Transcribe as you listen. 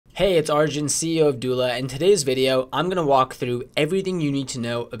Hey, it's Arjun, CEO of Doola. In today's video, I'm going to walk through everything you need to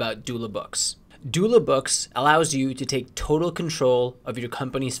know about Doola Books. Doola Books allows you to take total control of your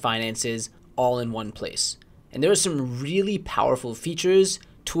company's finances all in one place. And there are some really powerful features,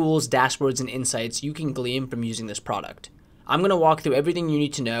 tools, dashboards, and insights you can glean from using this product. I'm going to walk through everything you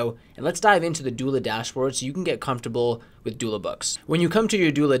need to know, and let's dive into the Doola dashboard so you can get comfortable with Doola Books. When you come to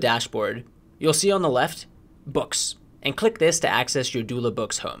your Doola dashboard, you'll see on the left, Books, and click this to access your Doola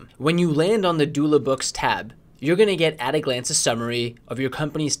Books home. When you land on the Doola Books tab, you're going to get at a glance a summary of your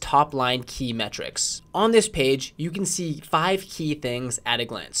company's top line key metrics. On this page, you can see 5 key things at a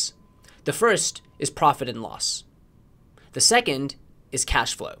glance. The first is profit and loss. The second is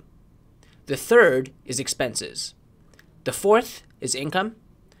cash flow. The third is expenses. The fourth is income.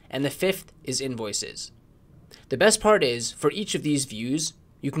 And the fifth is invoices. The best part is, for each of these views,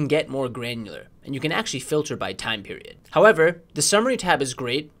 you can get more granular, and you can actually filter by time period. However, the summary tab is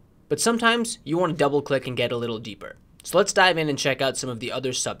great, but sometimes you want to double click and get a little deeper. So let's dive in and check out some of the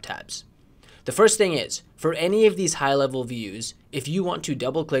other sub-tabs. The first thing is, for any of these high-level views, if you want to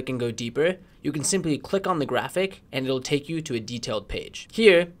double click and go deeper, you can simply click on the graphic and it'll take you to a detailed page.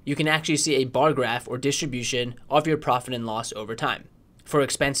 Here, you can actually see a bar graph or distribution of your profit and loss over time. For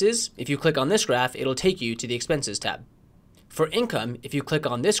expenses, if you click on this graph, it'll take you to the expenses tab. For income, if you click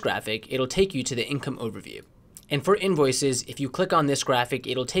on this graphic, it'll take you to the income overview. And for invoices, if you click on this graphic,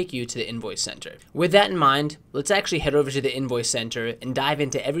 it'll take you to the invoice center. With that in mind, let's actually head over to the invoice center and dive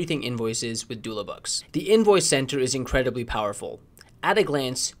into everything invoices with Doola Books. The invoice center is incredibly powerful. At a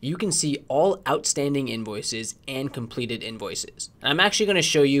glance, you can see all outstanding invoices and completed invoices. And I'm actually going to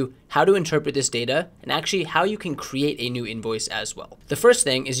show you how to interpret this data and actually how you can create a new invoice as well. The first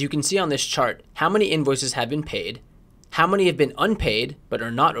thing is you can see on this chart how many invoices have been paid, how many have been unpaid but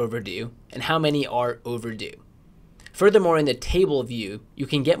are not overdue, and how many are overdue. Furthermore, in the table view, you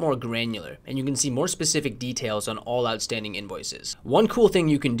can get more granular and you can see more specific details on all outstanding invoices. One cool thing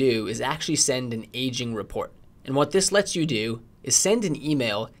you can do is actually send an aging report. And what this lets you do is send an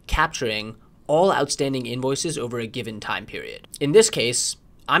email capturing all outstanding invoices over a given time period. In this case,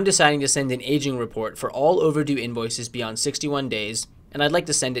 I'm deciding to send an aging report for all overdue invoices beyond 61 days, and I'd like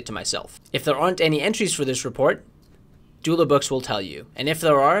to send it to myself. If there aren't any entries for this report, Doola Books will tell you, and if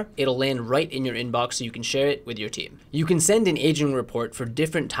there are, it'll land right in your inbox so you can share it with your team. You can send an aging report for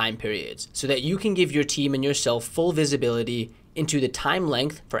different time periods so that you can give your team and yourself full visibility into the time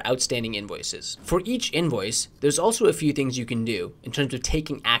length for outstanding invoices. For each invoice, there's also a few things you can do in terms of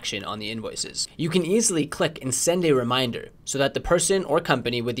taking action on the invoices. You can easily click and send a reminder so that the person or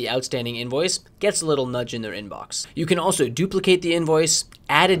company with the outstanding invoice gets a little nudge in their inbox. You can also duplicate the invoice,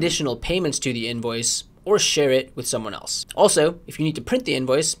 add additional payments to the invoice, or share it with someone else. Also, if you need to print the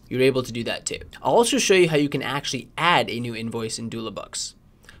invoice, you're able to do that too. I'll also show you how you can actually add a new invoice in Doola Books.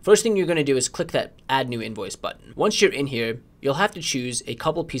 First thing you're going to do is click that Add New Invoice button. Once you're in here, you'll have to choose a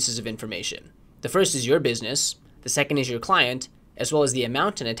couple pieces of information. The first is your business, the second is your client, as well as the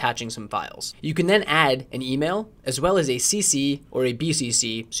amount and attaching some files. You can then add an email as well as a CC or a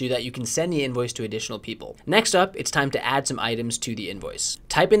BCC so that you can send the invoice to additional people. Next up, it's time to add some items to the invoice.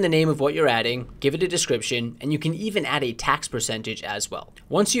 Type in the name of what you're adding, give it a description, and you can even add a tax percentage as well.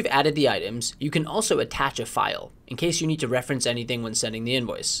 Once you've added the items, you can also attach a file in case you need to reference anything when sending the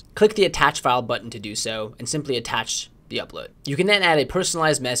invoice. Click the Attach File button to do so and simply attach the upload. You can then add a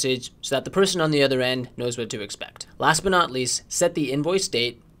personalized message so that the person on the other end knows what to expect. Last but not least, set the invoice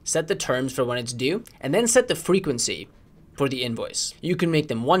date, set the terms for when it's due, and then set the frequency for the invoice. You can make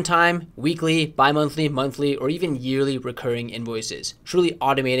them one-time, weekly, bi-monthly, monthly, or even yearly recurring invoices, truly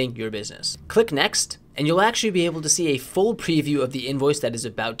automating your business. Click Next, and you'll actually be able to see a full preview of the invoice that is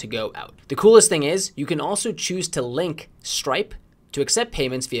about to go out. The coolest thing is, you can also choose to link Stripe to accept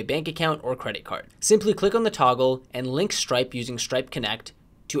payments via bank account or credit card. Simply click on the toggle and link Stripe using Stripe Connect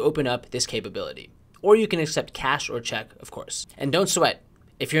to open up this capability. Or you can accept cash or check, of course. And don't sweat.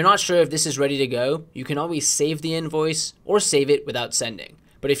 If you're not sure if this is ready to go, you can always save the invoice or save it without sending.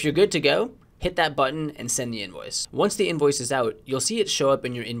 But if you're good to go, hit that button and send the invoice. Once the invoice is out, you'll see it show up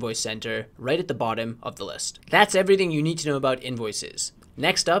in your invoice center right at the bottom of the list. That's everything you need to know about invoices.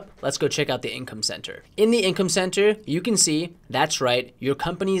 Next up, let's go check out the Income Center. In the Income Center, you can see, that's right, your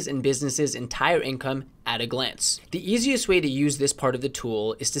company's and business's entire income at a glance. The easiest way to use this part of the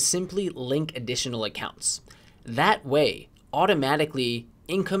tool is to simply link additional accounts. That way, automatically,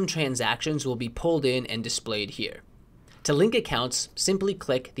 income transactions will be pulled in and displayed here. To link accounts, simply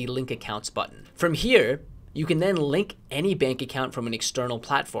click the Link Accounts button. From here, you can then link any bank account from an external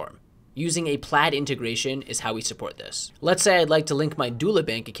platform. Using a Plaid integration is how we support this. Let's say I'd like to link my Doola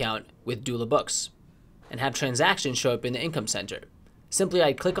bank account with Doola Books and have transactions show up in the Income Center. Simply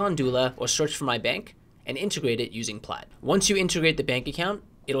I'd click on Doola or search for my bank and integrate it using Plaid. Once you integrate the bank account,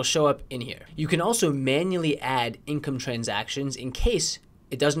 it'll show up in here. You can also manually add income transactions in case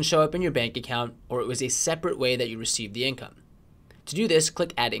it doesn't show up in your bank account or it was a separate way that you received the income. To do this,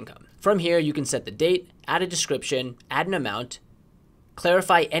 click Add Income. From here, you can set the date, add a description, add an amount,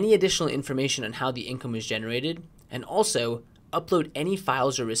 clarify any additional information on how the income was generated, and also upload any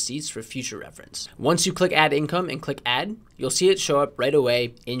files or receipts for future reference. Once you click Add Income and click Add, you'll see it show up right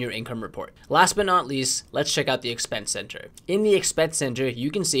away in your income report. Last but not least, let's check out the Expense Center. In the Expense Center,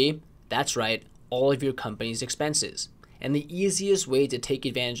 you can see, that's right, all of your company's expenses. And the easiest way to take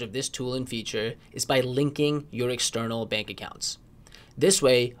advantage of this tool and feature is by linking your external bank accounts. This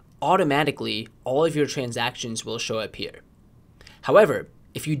way, automatically, all of your transactions will show up here. However,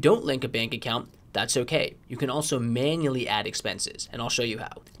 if you don't link a bank account, that's okay. You can also manually add expenses, and I'll show you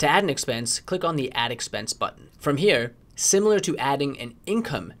how. To add an expense, click on the Add Expense button. From here, similar to adding an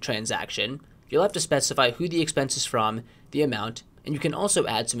income transaction, you'll have to specify who the expense is from, the amount, and you can also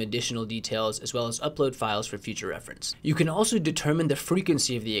add some additional details as well as upload files for future reference. You can also determine the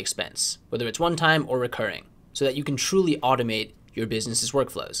frequency of the expense, whether it's one time or recurring, so that you can truly automate your business's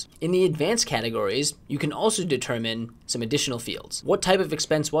workflows. In the advanced categories, you can also determine some additional fields. What type of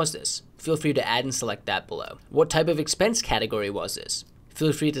expense was this? Feel free to add and select that below. What type of expense category was this?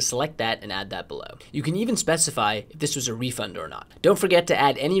 Feel free to select that and add that below. You can even specify if this was a refund or not. Don't forget to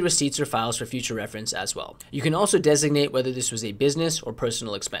add any receipts or files for future reference as well. You can also designate whether this was a business or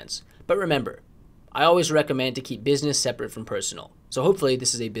personal expense. But remember, I always recommend to keep business separate from personal. So hopefully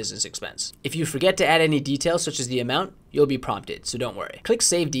this is a business expense. If you forget to add any details such as the amount, you'll be prompted, so don't worry. Click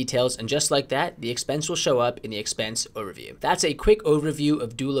Save Details, and just like that, the expense will show up in the expense overview. That's a quick overview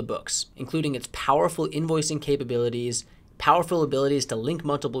of Doola Books, including its powerful invoicing capabilities, powerful abilities to link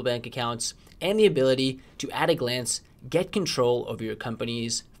multiple bank accounts, and the ability to, at a glance, get control over your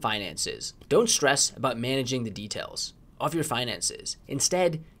company's finances. Don't stress about managing the details of your finances.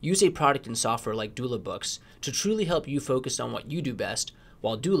 Instead, use a product and software like Doola Books to truly help you focus on what you do best,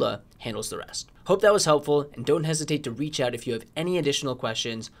 while Doola handles the rest. Hope that was helpful, and don't hesitate to reach out if you have any additional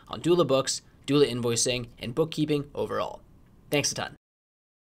questions on Doola Books, Doola invoicing, and bookkeeping overall. Thanks a ton.